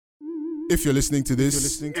If you're listening to this,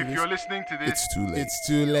 it's too late. It's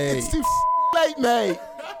too late. It's too late, mate.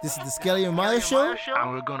 This is the Skelly Mayo show.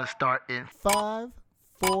 And we're gonna start in 5,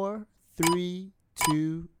 4, 3,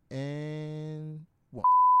 2, and 1.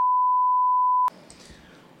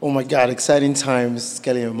 Oh my God, exciting times.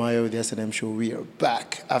 Skelly Mayo with the S&M show. We are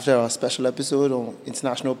back after our special episode on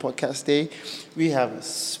International Podcast Day. We have a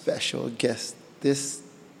special guest this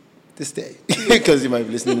day because you might be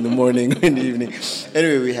listening in the morning or in the evening.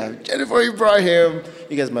 Anyway, we have Jennifer Ibrahim.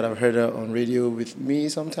 You guys might have heard her on radio with me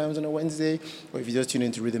sometimes on a Wednesday, or if you just tune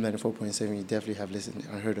into Rhythm 94.7, you definitely have listened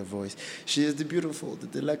and heard her voice. She is the beautiful, the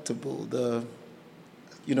delectable,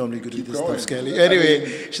 you know I'm really good at this stuff, Skelly.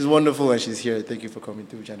 Anyway, she's wonderful and she's here. Thank you for coming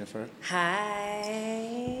through, Jennifer.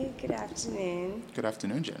 Hi, good afternoon. Good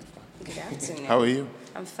afternoon, Jennifer. Good afternoon. How are you?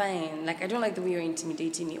 I'm fine. I don't like the way you're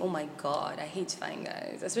intimidating me. Oh my God, I hate fine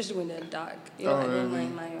guys, especially when they're dark. I don't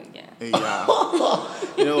mind my yeah.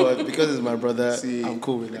 You know what? Because it's my brother, See, I'm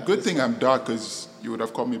cool with that. Good thing I'm dark because you would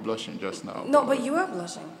have caught me blushing just now. No, but you are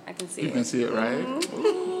blushing. I can see it. You can see it, right?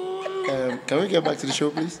 Mm-hmm. Can we get back to the show,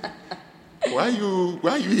 please? Why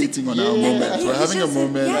are you hating on our moment? We're having a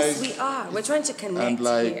moment. Yes, we are. We're trying to connect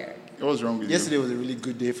here. What's wrong with Yesterday was a really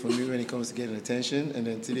good day for me when it comes to getting attention, and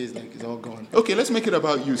then today is like it's all gone. you? Okay, let's make it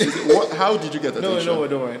about you. So how did you get attention? No,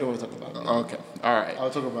 don't worry. I don't want to talk about it. Okay, all right. I'll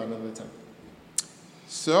talk about it another time.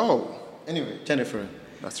 So, Anyway, Jennifer,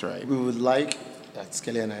 that's right. we would like that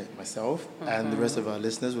Skelly and myself, and the rest of our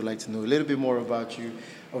listeners would like to know a little bit more about you.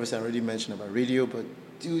 Obviously, I already mentioned about radio, but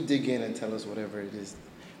do dig in and tell us whatever it is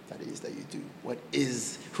that you do.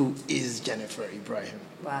 Who is Jennifer Ibrahim?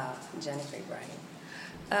 Wow, Jennifer Ibrahim.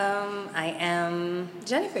 I am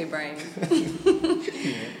Jennifer Ibrahim.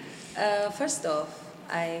 First off,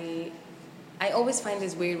 I always find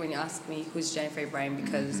this weird when you ask me who's Jennifer Ibrahim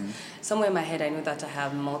because somewhere in my head I know that I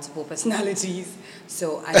have multiple personalities,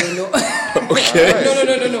 so I don't know.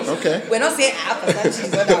 Okay. No. Okay. We're not saying I have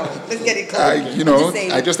personalities. No. Let's get it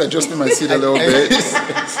clear. I just adjusted my seat a little bit.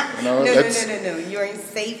 No. You're in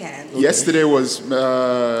safe hands. Yesterday was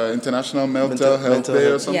International Mental Health Day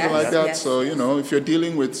or something Yes, like that. yes. So, if you're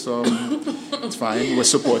dealing with some, it's fine. We're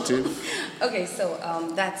supportive. Okay, so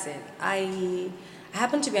that's it. I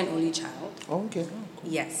happen to be an only child. Oh, okay.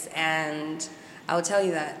 Yes, and I'll tell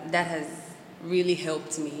you that has really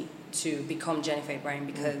helped me to become Jennifer Ibrahim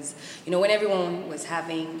because, when everyone was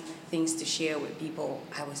having things to share with people,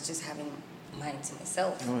 I was just having mine to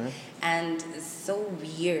myself. Oh, yeah. And it's so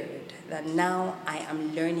weird that now I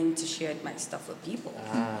am learning to share my stuff with people,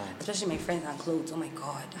 especially my friends and clothes. Oh my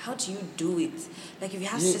God, how do you do it? Like if you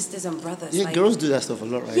have sisters and brothers. Yeah, like, girls do that stuff a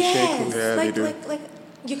lot, right? Share clothes. Yeah, like, they do. like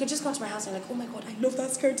you could just come to my house and like, oh my God, I love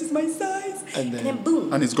that skirt, it's my size. And then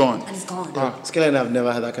boom. And it's gone. And it's gone. Skelly and I have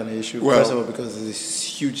never had that kind of issue. Well- First of all, because there's this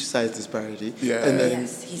huge size disparity. Yeah. And then,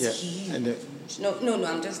 Yes, he's huge. And then, No,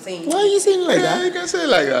 I'm just saying. why are you saying it like Yeah, you that? can say it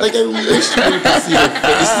like that. Like I wish people could see your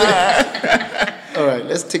face. All right,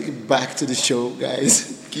 let's take it back to the show,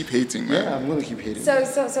 guys. Keep hating, man. Yeah, I'm gonna keep hating.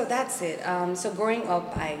 So that's it. So growing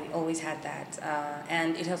up, I always had that,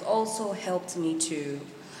 and it has also helped me to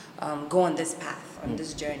go on this path, on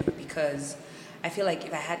this journey, because I feel like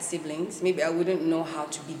if I had siblings, maybe I wouldn't know how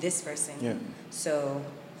to be this person. Yeah. So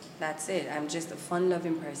that's it. I'm just a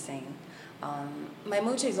fun-loving person. My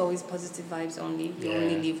motto is always positive vibes only. You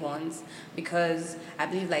only live once, because I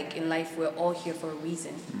believe like in life we're all here for a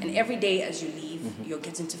reason, and every day as you leave, you're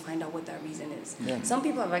getting to find out what that reason is. Yeah. Some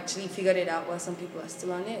people have actually figured it out, while some people are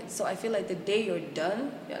still on it. So I feel like the day you're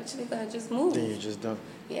done, you're actually gonna just move. Then you're just done.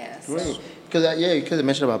 Yeah. So. Great. Because you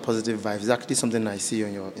mentioned about positive vibes. It's actually something I see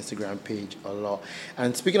on your Instagram page a lot.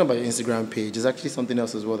 And speaking about your Instagram page, there's actually something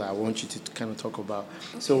else as well that I want you to kind of talk about.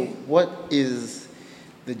 Okay. So what is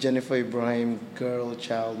the Jennifer Ibrahim Girl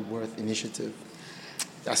Child Worth Initiative?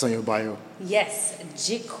 That's on your bio. Yes,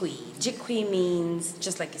 JICWI. JICWI means,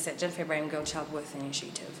 just like you said, Jennifer Ibrahim Girl Child Worth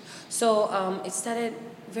Initiative. So it started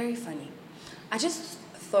very funny. I just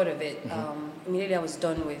thought of it immediately I was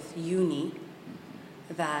done with uni,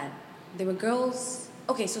 that there were girls.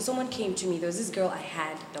 Okay, so someone came to me. There was this girl I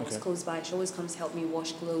had that was close by. She always comes help me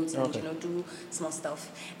wash clothes and do small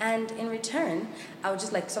stuff. And in return, I would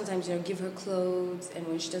just like sometimes give her clothes, and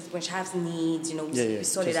when she has needs, we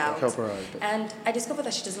sort it out. Help her out. And I discovered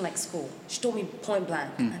that she doesn't like school. She told me point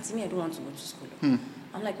blank, and to me, I don't want to go to school.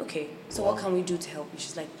 I'm like, okay, so what can we do to help you?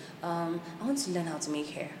 She's like, I want to learn how to make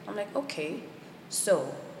hair. I'm like, okay.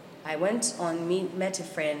 So I went on, met a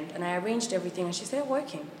friend, and I arranged everything, and she started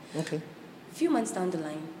working. Okay. A few months down the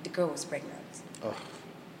line, the girl was pregnant. Oh.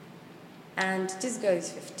 And this girl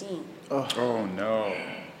is 15. Oh, no.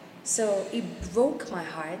 So it broke my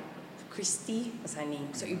heart. Christy was her name.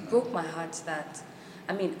 So it broke my heart that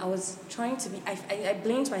I mean, I was trying to be, I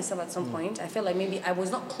blamed myself at some point. I felt like maybe I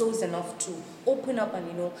was not close enough to open up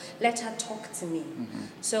and, let her talk to me.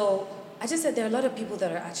 So I just said there are a lot of people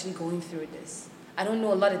that are actually going through this. I don't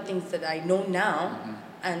know a lot of things that I know now.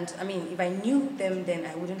 And I mean, if I knew them then,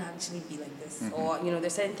 I wouldn't actually be like this. Or,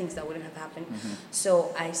 there's certain things that wouldn't have happened.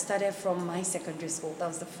 So I started from my secondary school. That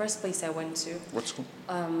was the first place I went to. What school?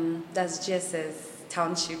 That's GSS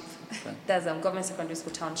Township. Okay. That's Government Secondary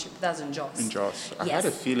School Township. That's in Jos. In Jos. I Yes. had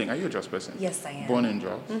a feeling. Are you a Jos person? Yes, I am. Born in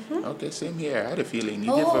Jos? Okay, same here. I had a feeling.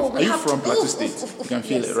 You Oh, are you from Plateau State? You can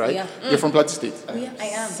feel it, right? Yeah. You're from Plateau State? Yeah, I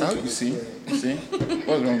am. Oh, you see?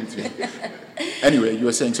 What's wrong with you? Anyway, you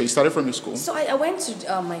were saying, so you started from your school? So I went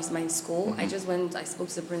to my school. I just went, I spoke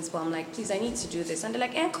to the principal. I'm like, please, I need to do this. And they're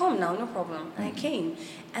like, come now, no problem. And I came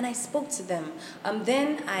and I spoke to them.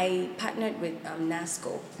 Then I partnered with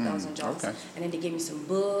NASCO, that was in Jos. Okay. And then they gave me some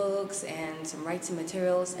books and some writing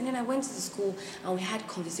materials. And then I went to the school and we had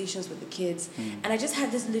conversations with the kids. And I just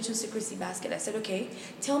had this little secrecy basket. I said, okay,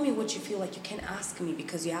 tell me what you feel like you can ask me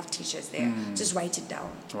because you have teachers there. Just write it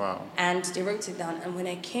down. Wow. And they wrote it down. And when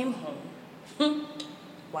I came home,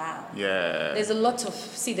 wow. Yeah. There's a lot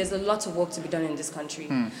of work to be done in this country.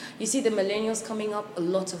 You see the millennials coming up, a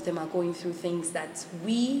lot of them are going through things that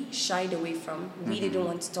we shied away from, we didn't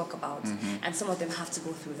want to talk about, and some of them have to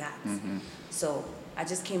go through that. So I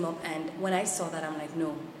just came up, and when I saw that, I'm like,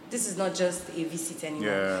 no, this is not just a visit anymore.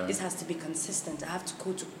 Yeah. This has to be consistent. I have to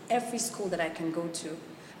go to every school that I can go to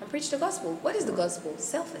and preach the gospel. What is the gospel?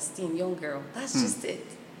 Self-esteem, young girl. That's just it.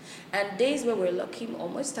 And days where we're lucky, or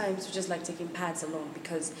most times we just like taking pads alone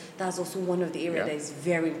because that's also one of the areas that is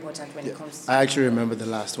very important when it comes to... I actually remember the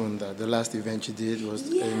last one, the last event you did was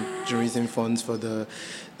in raising funds for the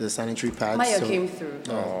sanitary pads. Maya came through.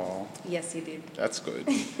 Oh, Yes, he did. that's good.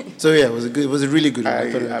 So yeah, it was a really good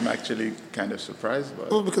one. I'm actually kind of surprised. But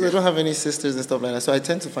Well, because I don't have any sisters and stuff like that, so I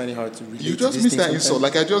tend to find it hard to relate you to just these missed that things insult.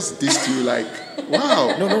 sometimes. Like I just dissed you. Like,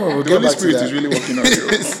 wow. No, we'll the get Holy back to Spirit that. is really working on you.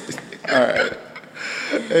 All right.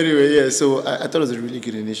 Anyway, yeah, so I thought it was a really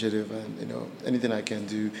good initiative, and anything I can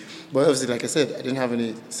do. But obviously, like I said, I didn't have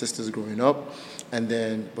any sisters growing up,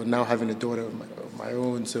 but now having a daughter of my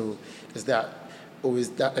own, so there's always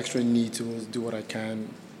that extra need to always do what I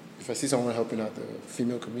can. If I see someone helping out the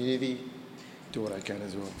female community, do what I can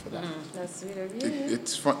as well for that. That's sweet of you.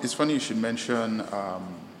 It's funny you should mention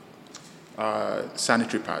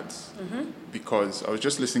sanitary pads because I was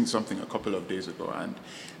just listening to something a couple of days ago, and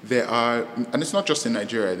and it's not just in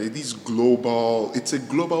Nigeria. It's a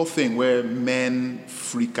global thing where men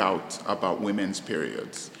freak out about women's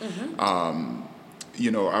periods.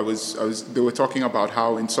 They were talking about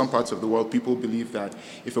how in some parts of the world people believe that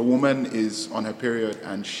if a woman is on her period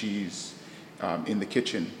and she's in the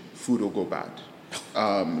kitchen, food will go bad.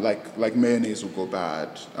 Like mayonnaise will go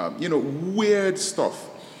bad. Weird stuff.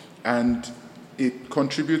 And it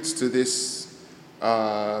contributes to this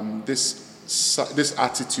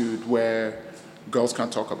attitude where girls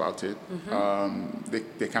can't talk about it.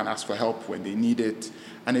 They can't ask for help when they need it,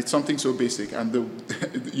 and it's something so basic. And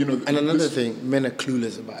And another thing, men are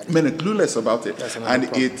clueless about it. Men are clueless about it, That's another and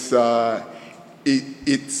problem.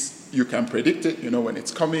 it's you can predict it. When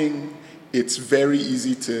it's coming. It's very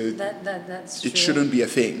easy to. That's true. It shouldn't be a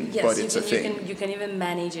thing, yes, but it's a thing. You can even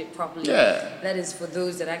manage it properly. Yeah. That is for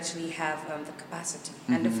those that actually have the capacity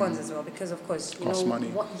and the funds as well, because of course Costs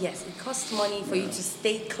money. Yes, it costs money for you to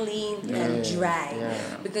stay clean and dry.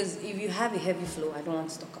 Yeah. Because if you have a heavy flow, I don't want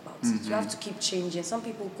to talk about it. You have to keep changing. Some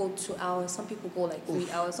people go 2 hours. Some people go like 3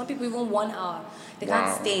 hours. Some people even 1 hour. They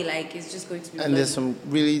can't stay. Like it's just going to be. And there's some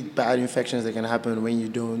really bad infections that can happen when you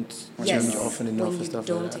don't change often enough when and you stuff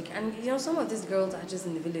don't like that. take. And some of these girls are just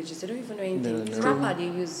in the villages. They don't even know anything. No. It's wrapper they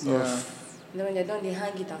use. Yeah. When they're done, they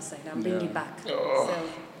hang it outside and bring it back. Oh. So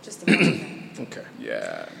just imagine that. Okay.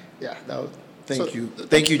 Yeah. Yeah.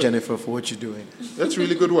 Thank you, Jennifer, for what you're doing. That's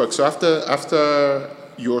really good work. So after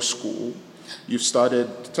your school, you've started.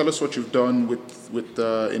 Tell us what you've done with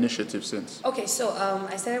the initiative since. Okay, so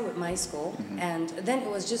I started with my school, and then it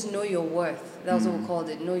was just Know Your Worth. That was what we called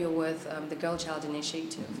it, Know Your Worth, the Girl Child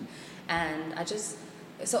Initiative. And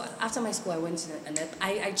so after my school, I went to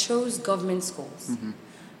I chose government schools.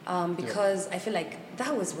 Because I feel like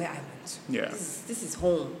that was where I went. Yeah. This is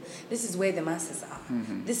home. This is where the masses are.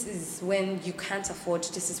 This is when you can't afford,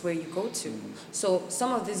 this is where you go to. So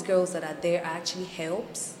some of these girls that are there are actually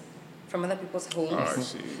helps from other people's homes. Oh, I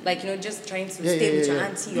see. Like, just trying to stay with your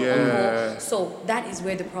auntie or uncle. So that is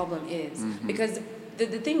where the problem is. Because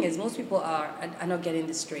the thing is, most people are not getting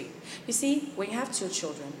this straight. You see, when you have 2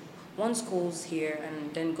 children, one schools here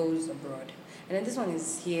and then goes abroad. And then this one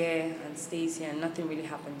is here and stays here and nothing really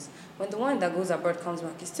happens. When the one that goes abroad comes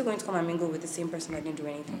back, he's still going to come and mingle with the same person that didn't do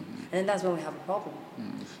anything. And then that's when we have a problem.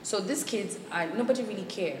 So these kids, nobody really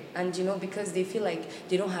care. And, because they feel like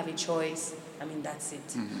they don't have a choice, that's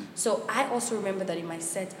it. So I also remember that in my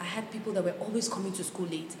set, I had people that were always coming to school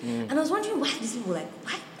late. And I was wondering why these people why?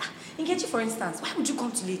 In Nkechi, for instance, why would you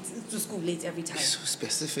come to school late every time? So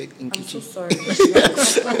specific, Nkechi. I'm so sorry.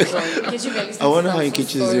 Nkechi, I wonder how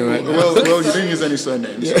Nkechi is doing right now. Well, you didn't use any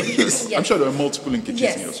surnames. Yes. I'm sure there are multiple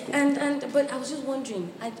Nkechis in your school. But I was just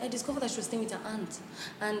wondering, I discovered that she was staying with her aunt.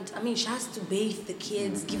 And she has to bathe the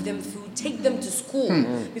kids, give them food, take them to school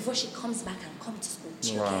before she comes back and come to school.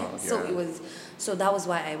 Wow, So that was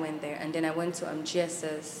why I went there. And then I went to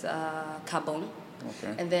GSS Kabong.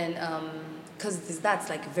 Okay. And then because that's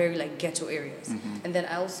like very like ghetto areas. And then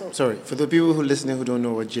I also... Sorry, for the people who listening who don't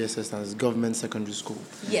know what GSS stands, is government secondary school.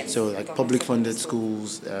 Yes. So like public funded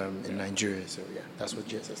schools in Nigeria. So yeah, that's what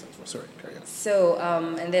GSS stands for. Sorry, carry on. So,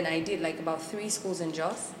 and then I did like about 3 schools in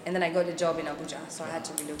Jos, and then I got a job in Abuja, so I had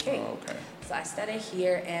to relocate. Oh, okay. So I started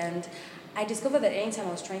here, and I discovered that anytime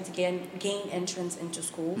I was trying to gain entrance into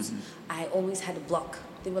schools, I always had a block.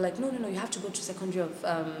 They were like, no, you have to go to secondary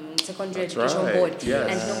education board,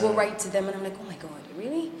 and go right to them. And I'm like, oh my God,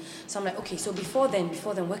 really? So I'm like, okay, so before then,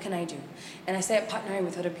 what can I do? And I started partnering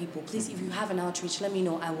with other people. Please, if you have an outreach, let me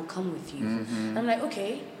know. I will come with you. And I'm like,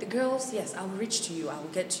 okay, the girls, yes, I will reach to you. I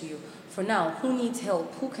will get to you. For now, who needs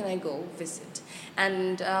help? Who can I go visit?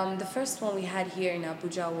 And the first one we had here in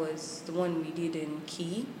Abuja was the one we did in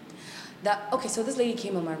Key. So this lady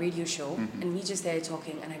came on my radio show, and we just started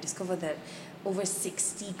talking, and I discovered that over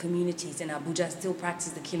 60 communities in Abuja still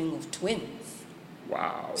practice the killing of twins.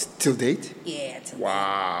 Wow. Till date? Yeah. Till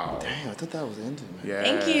wow. Damn, I thought that was the end of it, man. Yeah.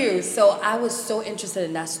 Thank you. So I was so interested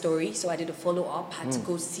in that story, so I did a follow-up, had to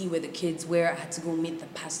go see where the kids were, I had to go meet the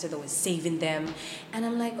pastor that was saving them, and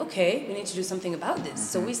I'm like, okay, we need to do something about this.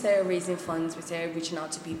 So we started raising funds, we started reaching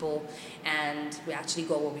out to people, and we actually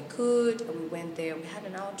got what we could, and we went there, we had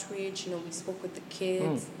an outreach, we spoke with the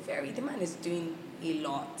kids. The man is doing a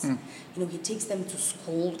lot. He takes them to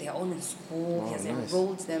school, they're all in school, he has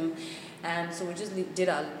enrolled them. And so we just did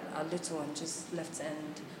our little and just left.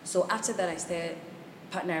 And so after that, I started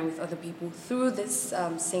partnering with other people through this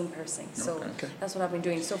same person. So that's what I've been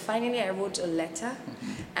doing. So finally, I wrote a letter,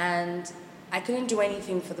 and I couldn't do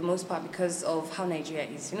anything for the most part because of how Nigeria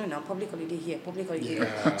is. Now, public holiday here, public holiday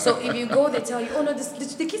there. So if you go, they tell you, oh no,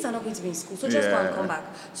 the kids are not going to be in school, so just go and come back.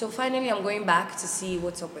 So finally, I'm going back to see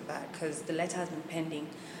what's up with that, because the letter has been pending,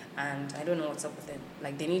 and I don't know what's up with it.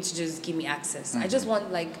 Like, they need to just give me access. I just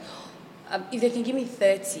want, like... if they can give me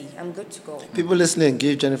 30, I'm good to go. People listening,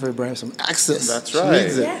 give Jennifer Ibrahim some access. That's right.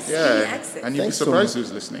 Yes, give me access. And you'd be surprised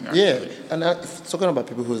who's listening, actually. Yeah, and talking about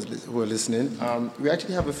people who are listening, we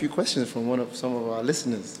actually have a few questions from some of our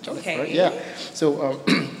listeners. Okay. Right? Yeah. So,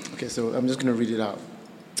 so I'm just going to read it out.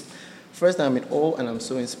 First, I'm in awe and I'm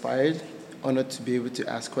so inspired, honored to be able to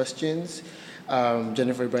ask questions.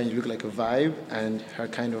 Jennifer Ibrahim, you look like a vibe and her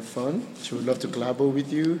kind of fun. She would love to collaborate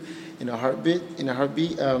with you in a heartbeat.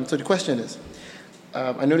 So the question is,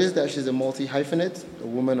 I noticed that she's a multi-hyphenate, a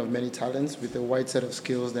woman of many talents with a wide set of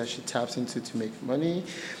skills that she taps into to make money.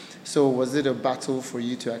 So was it a battle for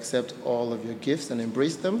you to accept all of your gifts and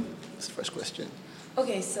embrace them? That's the first question.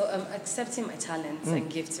 Okay, so accepting my talents and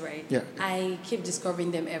gifts, right? Yeah. I keep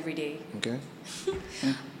discovering them every day. Okay.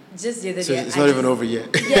 Just the other day. So it's not even over yet.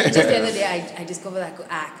 Yeah, just the other day I discovered I could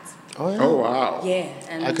act. Oh, yeah. Oh, wow. Yeah.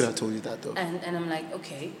 And I could have told you that, though. And I'm like,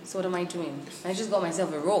 okay, so what am I doing? I just got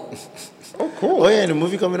myself a role. Oh, cool. Oh, yeah, and a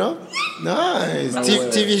movie coming up? Nice.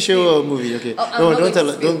 TV show or movie? Okay. Oh, don't tell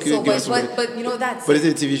us. Don't give us away. But that's... But is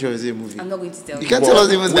it a TV show or is it a movie? I'm not going to tell you. You can't tell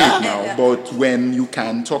us even that. Now, but when you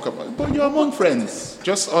can talk about it, but you're among friends.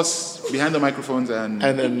 Just us behind the microphones and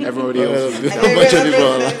then everybody else. A bunch of people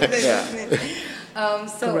online. Yeah.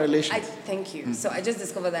 So congratulations. Thank you. So I just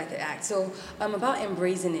discovered that I could act. So about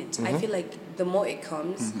embracing it. I feel like the more it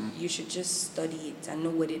comes, you should just study it and know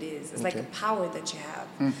what it is. It's like a power that you have.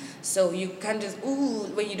 So you can't just,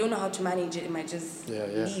 when you don't know how to manage it, it might just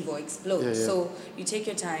leave or explode. Yeah. So you take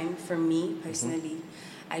your time. For me, personally,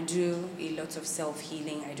 I do a lot of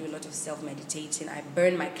self-healing. I do a lot of self-meditating. I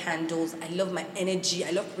burn my candles. I love my energy.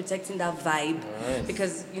 I love protecting that vibe. Nice.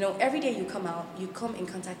 Because, every day you come out, you come in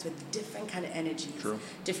contact with different kind of energies,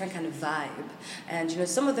 different kind of vibe. And,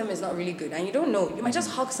 some of them is not really good. And you don't know. You might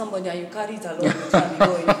just hug somebody and you carry it along with you and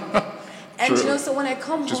going. And, so when I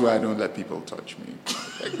come Which is home... why I don't let people touch me.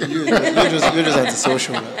 You're just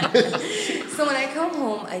antisocial, man. So when I come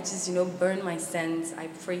home, I just, burn my scents. I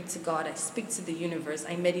pray to God. I speak to the universe.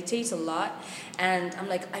 I meditate a lot. And I'm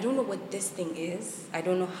like, I don't know what this thing is. I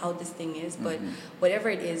don't know how this thing is. But whatever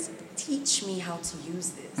it is, teach me how to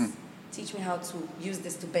use this. Teach me how to use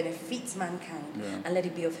this to benefit mankind and let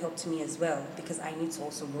it be of help to me as well, because I need to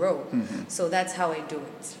also grow. So that's how I do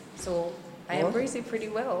it. So I embrace it pretty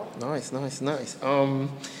well. Nice.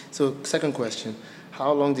 So second question,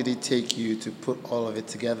 how long did it take you to put all of it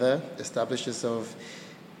together, establish yourself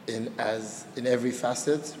in every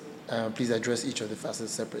facet? Please address each of the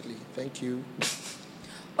facets separately. Thank you.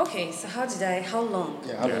 Okay, so how long?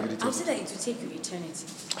 Yeah, how long did it take? I'll say that it will take you eternity.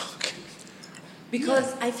 Okay.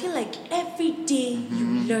 Because I feel like every day you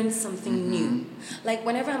learn something new. Like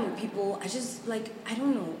whenever I'm with people, I just like, I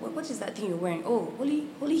don't know, what is that thing you're wearing? Oh,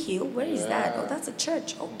 Holy Hill, where is that? Oh, that's a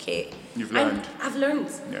church. Okay. You've learned. I've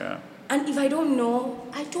learned. Yeah. And if I don't know,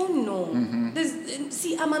 I don't know.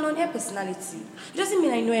 See, I'm an on-air personality. It doesn't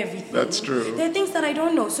mean I know everything. That's true. There are things that I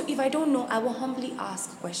don't know. So if I don't know, I will humbly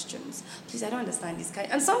ask questions. Please, I don't understand this guy.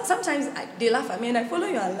 And sometimes they laugh at me and I follow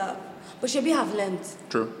you and laugh. But Shebi have learned.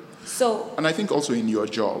 True. So, and I think also in your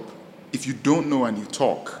job, if you don't know and you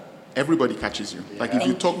talk, everybody catches you. Like if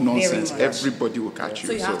you talk nonsense, everybody will catch you.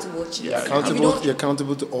 So you have to watch it. Yeah, you're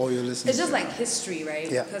accountable to all your listeners. It's just like history,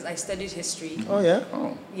 right? Yeah. Because I studied history. Oh, yeah?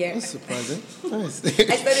 Oh. Yeah. That's surprising. Nice.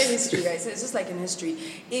 I studied history, right? So it's just like in history.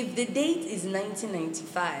 If the date is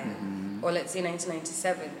 1995, or let's say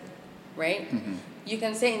 1997, right? You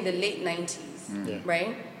can say in the late 90s,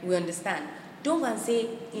 right? We understand. Don't go and say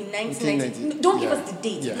in 1990. Don't give us the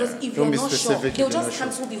date, because if you're not sure, they'll just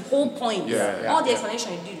cancel the whole point. All the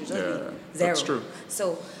explanation you did will just be zero. That's true.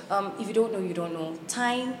 So if you don't know, you don't know.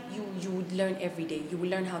 Time, you would learn every day. You will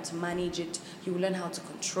learn how to manage it. You will learn how to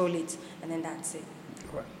control it, and then that's it.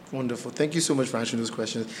 Right. Wonderful. Thank you so much for answering those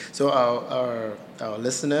questions. So our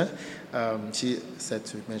listener, she said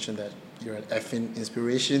to mention that you're an effing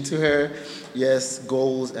inspiration to her. Yes,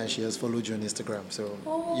 goals, and she has followed you on Instagram. So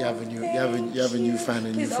you have a new fan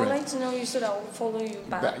and new friend. Please, I would like to know you so that I will follow you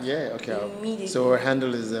back. Yeah, okay. Immediately. So her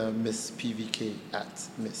handle is Miss PVK at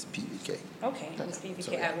Miss PVK. Okay, Miss PVK.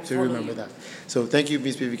 So, I will so follow remember you. that. So thank you,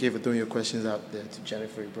 Miss PVK, for throwing your questions out there to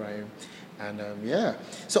Jennifer Ibrahim. And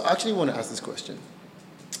so I actually want to ask this question.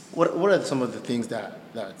 What are some of the things that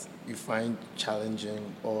you find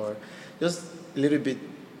challenging or just a little bit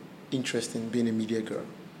interesting being a media girl?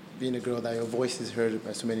 Being a girl that your voice is heard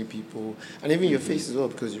by so many people, and even your face as well,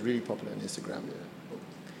 because you're really popular on Instagram.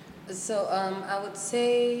 Yeah. So I would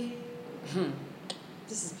say,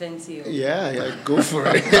 this is plenty. Yeah, go for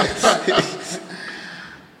it.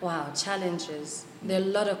 Wow, challenges. There are a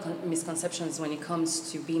lot of misconceptions when it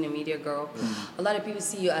comes to being a media girl. A lot of people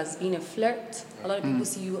see you as being a flirt. A lot of people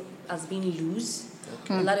see you as being loose.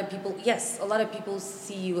 Okay. A lot of people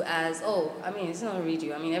see you as, it's not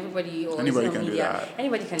radio. I mean, anybody can do that.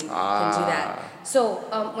 Anybody can do that. So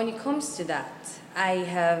when it comes to that, I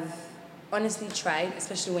have honestly tried,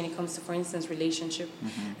 especially when it comes to, for instance, relationship.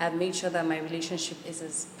 I've made sure that my relationship is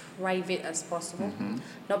as private as possible.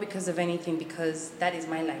 Not because of anything, because that is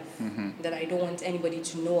my life. That I don't want anybody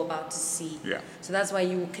to know about, to see. Yeah. So that's why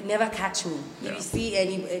you can never catch me. Yeah. If you see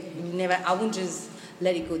I won't just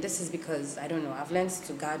let it go. This is because, I don't know, I've learned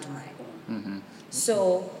to guard my own.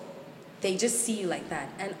 So they just see you like that.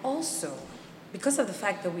 And also, because of the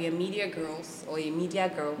fact that we are media girls, or a media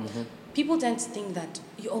girl, people tend to think that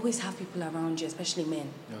you always have people around you, especially men.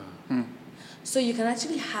 So you can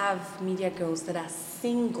actually have media girls that are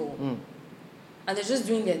single, and they're just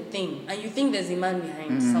doing their thing, and you think there's a man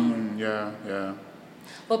behind somewhere. Yeah.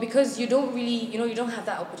 But because you don't really, you don't have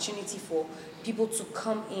that opportunity for people to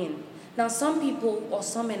come in. Now, some people or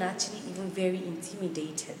some men are actually even very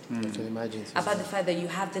intimidated I can imagine about the fact that you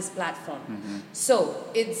have this platform. So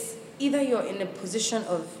it's either you're in a position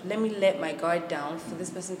of, let my guard down for this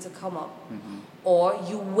person to come up, or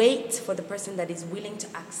you wait for the person that is willing to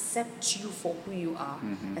accept you for who you are,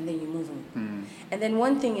 and then you move on. And then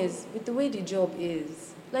one thing is, with the way the job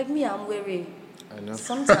is, like me, I'm wary. I know.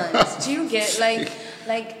 Sometimes, do you get,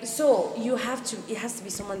 so it has to be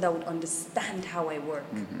someone that would understand how I work.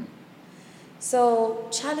 So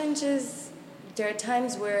challenges, there are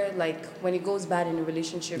times where, when it goes bad in a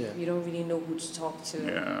relationship, you don't really know who to talk to.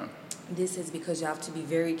 Yeah. This is because you have to be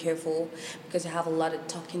very careful, because you have a lot of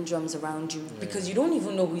talking drums around you, because you don't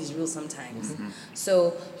even know who is real sometimes.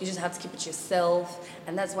 So you just have to keep it yourself,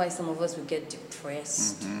 and that's why some of us will get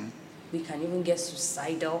depressed. We can even get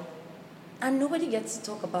suicidal. And nobody gets to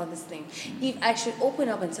talk about this thing. If I should open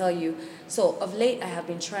up and tell you, so of late I have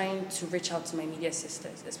been trying to reach out to my media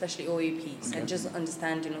sisters, especially OAPs, and just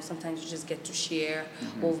understand, sometimes you just get to share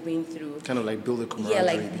what we've been through. Kind of like build a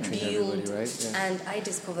camaraderie between build, everybody, right? Yeah. And I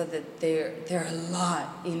discovered that there are a lot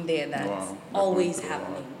in there that's always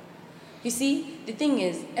happening. You see, the thing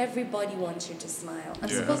is, everybody wants you to smile. I'm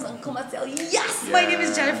supposed to come and tell you, yes, my name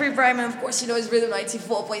is Jennifer Ibrahim, and of course, it's Rhythm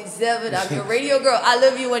 94.7. I'm your radio girl. I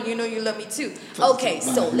love you, and you know you love me too. Okay,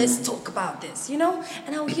 so let's talk about this, And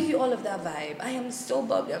I will give you all of that vibe. I am so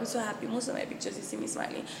bubbly. I'm so happy. Most of my pictures, you see me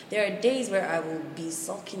smiling. There are days where I will be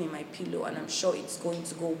sulking in my pillow, and I'm sure it's going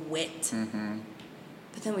to go wet.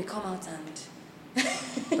 But then we come out and... I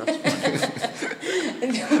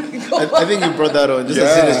think you brought that on just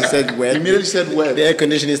as soon as you said wet. Immediately said wet. The air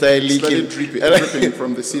conditioning started leaking. Dripping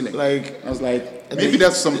from the ceiling. I was like, maybe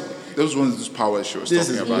that's those ones those power shows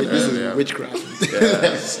talking about. This is witchcraft.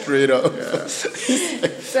 Straight up. Yeah.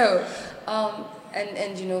 So,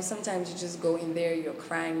 and sometimes you just go in there, you're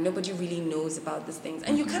crying. Nobody really knows about these things,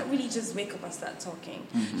 and you can't really just wake up and start talking.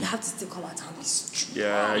 You have to still come out and be strong.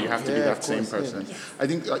 Yeah, you have to be that same person. Yeah. I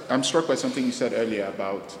think I'm struck by something you said earlier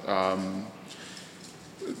about,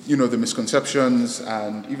 the misconceptions,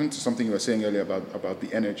 and even to something you were saying earlier about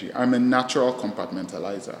the energy. I'm a natural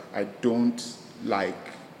compartmentalizer. I don't like.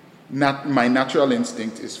 My natural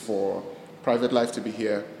instinct is for private life to be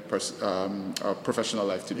here, professional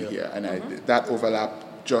life to be here, and that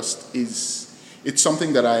overlap just it's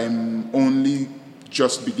something that I'm only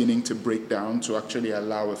just beginning to break down to actually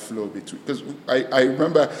allow a flow between. Because I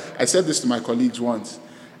remember I said this to my colleagues once,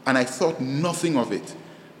 and I thought nothing of it.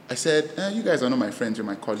 I said, you guys are not my friends, you're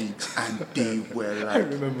my colleagues. And they were like, I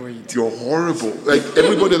remember you're horrible. Like,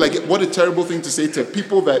 everybody, like, what a terrible thing to say to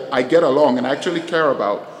people that I get along and actually care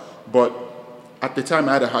about. But at the time,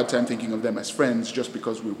 I had a hard time thinking of them as friends just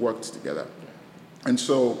because we worked together. And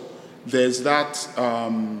so there's that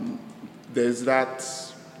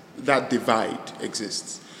divide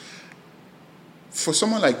exists. For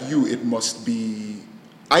someone like you, it must be...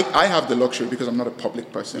 I have the luxury, because I'm not a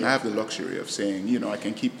public person, I have the luxury of saying, I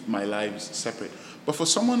can keep my lives separate. But for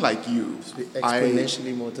someone like you, it's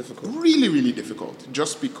exponentially more difficult. Really, really difficult,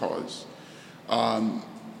 just because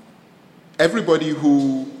everybody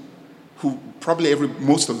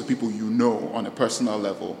most of the people on a personal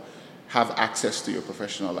level have access to your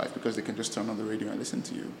professional life because they can just turn on the radio and listen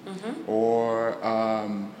to you.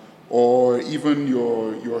 Or even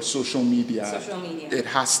your social media. It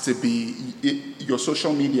has to be, your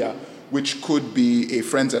social media, which could be a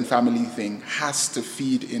friends and family thing, has to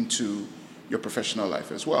feed into your professional life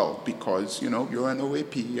as well, because, you're an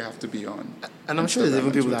OAP, you have to be on. And I'm sure there's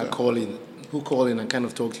even people that call in and kind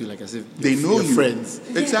of talk to you like as if they know you're friends.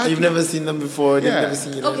 Exactly. You've never seen them before, they've never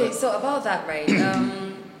seen you. Okay, so about that, right?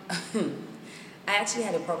 I actually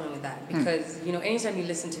had a problem with that because, anytime you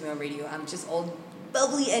listen to me on radio, I'm just all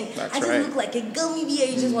bubbly and I just look like a gummy bear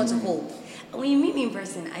you just want to hold. And when you meet me in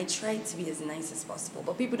person, I try to be as nice as possible,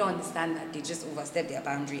 but people don't understand that. They just overstep their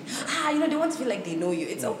boundary. They want to feel like they know you.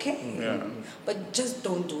 It's okay. Yeah. But just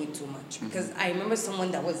don't do it too much. Because I remember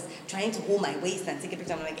someone that was trying to hold my waist and take a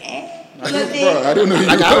picture. I'm like, I don't know you.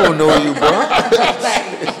 Like, I don't know you, bro.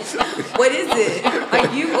 Like, what is it?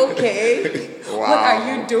 Are you okay? Wow. What are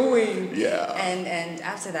you doing? Yeah. And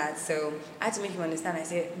after that, so I had to make him understand. I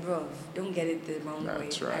said, bro, don't get it the wrong way.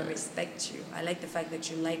 That's right. I respect you. I like the fact that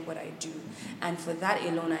you like what I do. And for that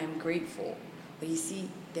alone, I am grateful. But you see,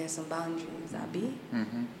 there are some boundaries, Abby.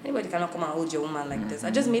 Anybody cannot come and hold your woman like this. I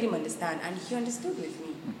just made him understand, and he understood with me.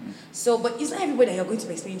 So, but it's not everybody that you're going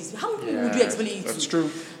to explain this. How would you explain it to? That's true.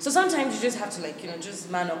 So sometimes you just have to, just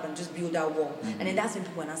man up and just build that wall. And then that's when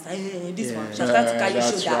people are say, hey, this one, she has got to carry your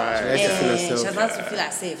shoulder. She has got to feel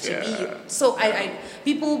herself. So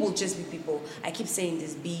people will just be people. I keep saying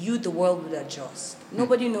this, be you, the world will adjust.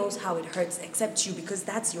 Nobody knows how it hurts except you, because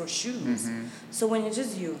that's your shoes. So when you're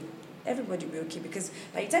just you, everybody will be okay, because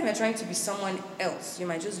by the time you're trying to be someone else, you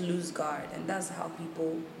might just lose guard, and that's how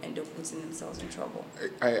people end up putting themselves in trouble.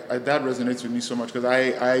 That resonates with me so much, because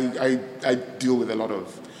I deal with a lot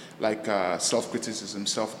of self-criticism,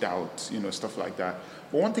 self-doubt, stuff like that.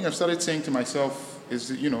 But one thing I've started saying to myself is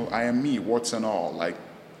that, I am me, warts and all. Like,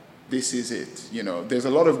 this is it. There's a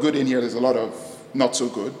lot of good in here, there's a lot of not so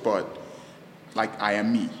good, but I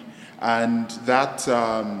am me, and that's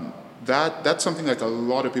something that a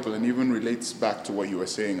lot of people, and even relates back to what you were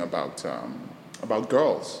saying about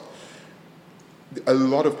girls. A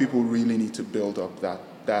lot of people really need to build up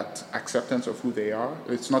that acceptance of who they are.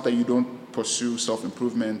 It's not that you don't pursue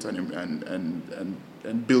self-improvement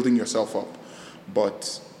and building yourself up,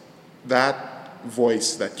 but that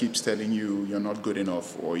voice that keeps telling you you're not good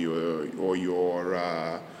enough, or you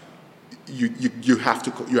have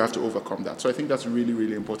to overcome that. So I think that's really,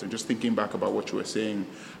 really important. Just thinking back about what you were saying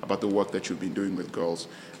about the work that you've been doing with girls,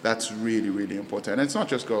 that's really, really important. And it's not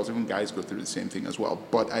just girls; even guys go through the same thing as well.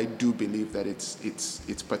 But I do believe that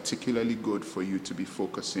it's particularly good for you to be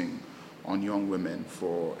focusing on young women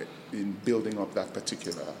in building up that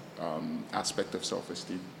particular aspect of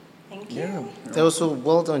self-esteem. Thank you. Yeah. Also,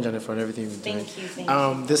 well done, Jennifer, on everything you've done. Thank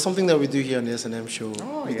you. There's something that we do here on the S&M show.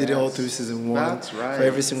 We did it all through season 1. That's right. For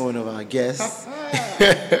every single one of our guests.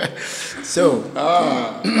 So,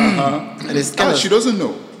 and it's kind of... She doesn't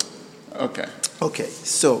know. Okay,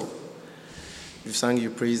 so you've sung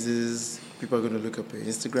your praises. People are going to look up your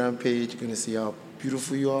Instagram page. You're going to see how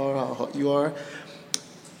beautiful you are, how hot you are.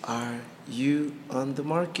 Are you on the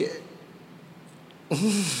market?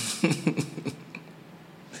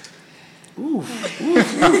 Ooh.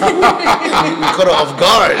 Caught her off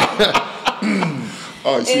guard.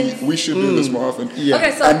 We should do this more often. Yeah.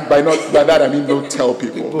 Okay, so and by that I mean don't tell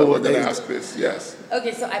people that we're going to ask this. Yes.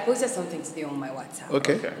 Okay, so I posted something today on my WhatsApp.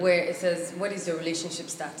 Okay. Where it says, "What is your relationship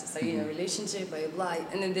status? Are you in a relationship? Blah blah."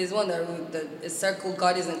 And then there's one that is circle,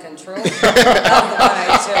 "God is in control." That's the one I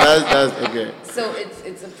chose. That's okay. So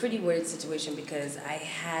it's a pretty weird situation because I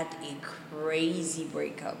had a crazy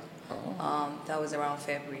breakup. That was around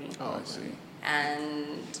February. Oh, I see.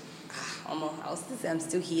 And I'm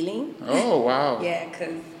still healing. Oh, wow. Yeah,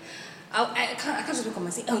 because I can't just look at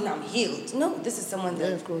myself and say, "Oh, no, I'm healed." No, this is someone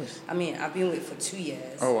that, of course. I mean, I've been with for 2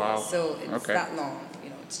 years. Oh, wow. So it's that long,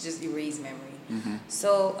 to just erase memory.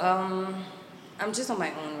 So I'm just on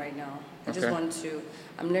my own right now. I just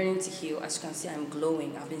I'm learning to heal. As you can see, I'm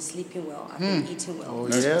glowing. I've been sleeping well. I've been eating well. Oh,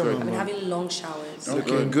 yeah, I've been having long showers.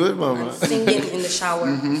 Looking good, mama. And singing in the shower.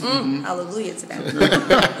 Hallelujah to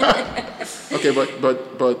that. Okay,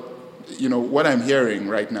 but what I'm hearing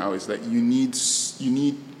right now is that you need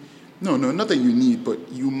not that you need,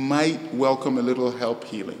 but you might welcome a little help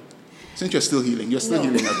healing. Since you're still healing,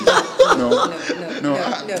 healing. No.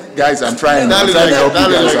 Guys, I'm trying to help you guys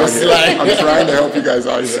out here. I'm trying to help you guys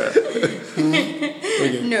out here.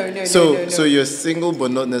 No. So you're single,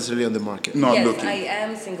 but not necessarily on the market. Yes, looking. I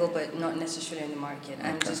am single, but not necessarily on the market.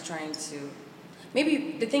 I'm just trying to.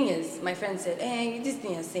 Maybe the thing is, my friend said, "Hey, this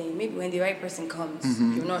thing you're saying, maybe when the right person comes,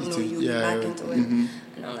 you'll not know you'll be back into it."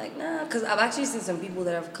 And I'm like, nah, because I've actually seen some people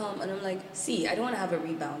that have come, and I'm like, see, I don't want to have a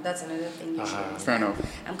rebound. That's another thing you should understand. Fair enough.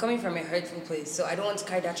 I'm coming from a hurtful place, so I don't want to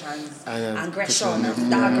carry that aggression.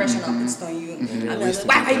 That aggression I'll put on you. I'm like,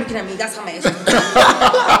 why are you looking at me? That's how my ex.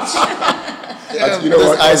 You know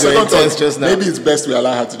what? Eyes are intense just now. Maybe it's best we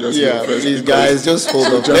allow her to just please, guys, just hold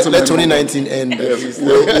on. Let 2019 end. Yes.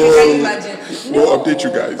 We'll update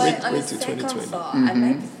you guys. Wait till 2020. I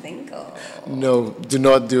might be single. No, do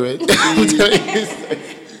not do it.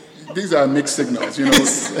 These are mixed signals.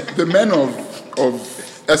 The men of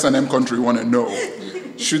S&M country want to know: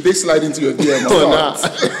 should they slide into your DM or not?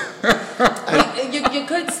 You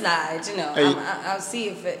could slide. I'll see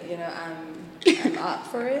if I'm up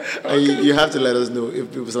for it. You have to let us know if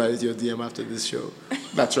people slide into your DM after this show.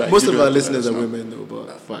 That's right. Most of our listeners are women, though,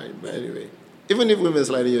 but fine. But anyway, even if women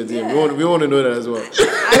slide in your DM, we want to know that as well.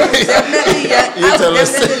 I will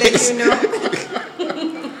definitely let you know.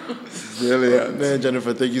 Brilliant. Man,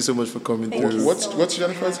 Jennifer, thank you so much for coming through. What's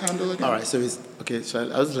Jennifer's handle again? All right, so it's okay. So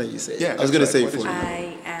I'll just let you say it. Yeah, I was going to say it for you.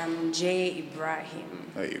 I am Jennifer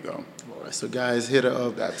Ibrahim. There you go. All right, so guys, hit her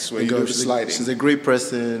up. That's where you do the sliding. She's a great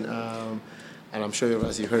person. And I'm sure,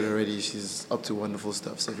 as you heard already, she's up to wonderful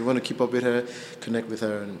stuff. So if you want to keep up with her, connect with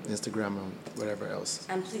her on Instagram and whatever else.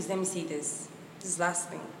 And please, let me see this last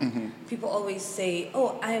thing. People always say,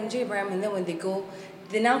 "Oh, I am Jennifer Ibrahim," and then when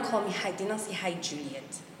they now call me Hi. They now say Hi,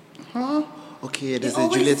 Juliet. Huh? Okay, there's a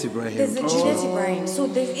Juliet Ibrahim. There's a Juliet Ibrahim. So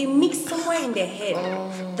there's a mix somewhere in their head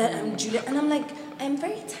that I'm Juliet. And I'm like, I'm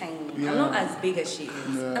very tiny. Yeah. I'm not as big as she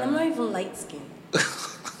is. And I'm not even light skinned.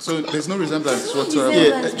 So there's no resemblance whatsoever.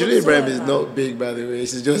 Yeah, Juliet Ibrahim is not big, by the way.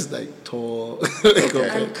 She's just like tall.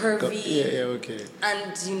 And curvy. Yeah, okay.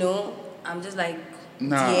 And I'm just like,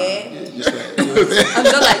 nah. Yeah. Just like, I'm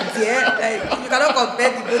just like, like, you cannot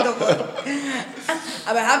compare the both of us. I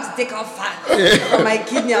will have to take off fat from my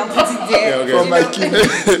kidney and put it there. Okay. From my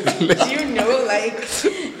kidney. All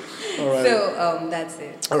right. So that's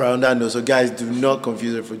it. All right, on that note, so guys, do not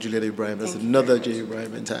confuse her for Juliet Ibrahim. That's another J.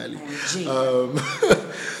 Ibrahim entirely.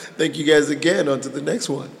 Thank you guys again. On to the next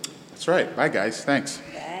one. That's right. Bye, guys. Thanks.